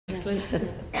absolutely.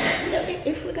 So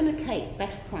if we're going to take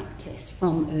best practice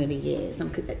from early years,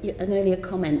 an earlier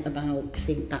comment about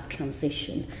seeing that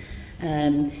transition,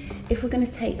 if we're going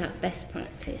to take that best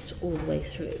practice all the way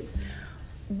through,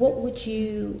 what would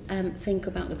you think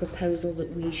about the proposal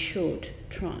that we should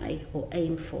try or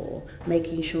aim for,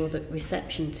 making sure that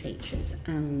reception teachers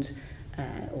and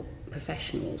or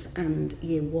professionals and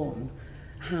year one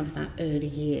have that early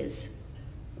years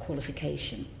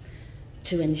qualification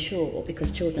to ensure,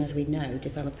 because children, as we know,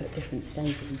 develop at different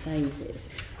stages and phases,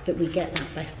 that we get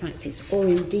that best practice, or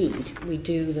indeed we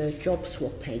do the job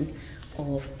swapping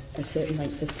of a certain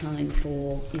length of time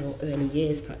for your early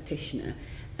years practitioner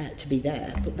to be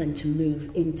there, but then to move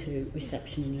into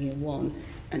reception in year one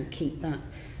and keep that,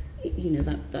 you know,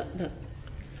 that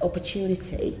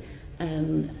opportunity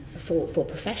for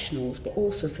professionals, but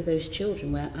also for those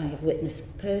children where I have witnessed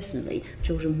personally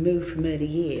children move from early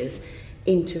years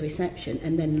into reception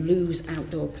and then lose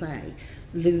outdoor play,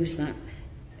 lose that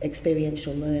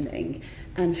experiential learning,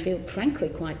 and feel frankly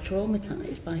quite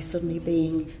traumatised by suddenly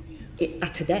being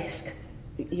at a desk.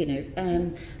 You know,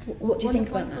 what do you think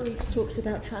about that? One of my colleagues talks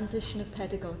about transition of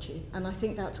pedagogy, and I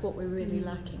think that's what we're really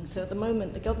lacking. So at the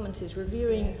moment, the government is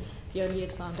reviewing the early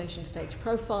years foundation stage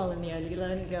profile and the early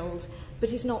learning goals,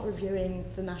 but is not reviewing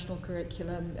the national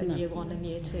curriculum at year one and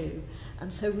year two.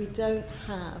 And so we don't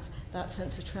have that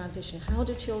sense of transition. How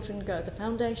do children go? The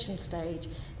foundation stage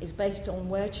is based on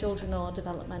where children are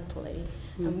developmentally,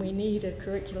 and we need a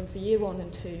curriculum for year one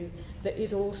and two that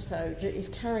is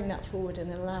carrying that forward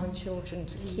and allowing children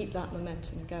to keep that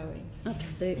momentum going.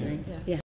 Absolutely, yeah.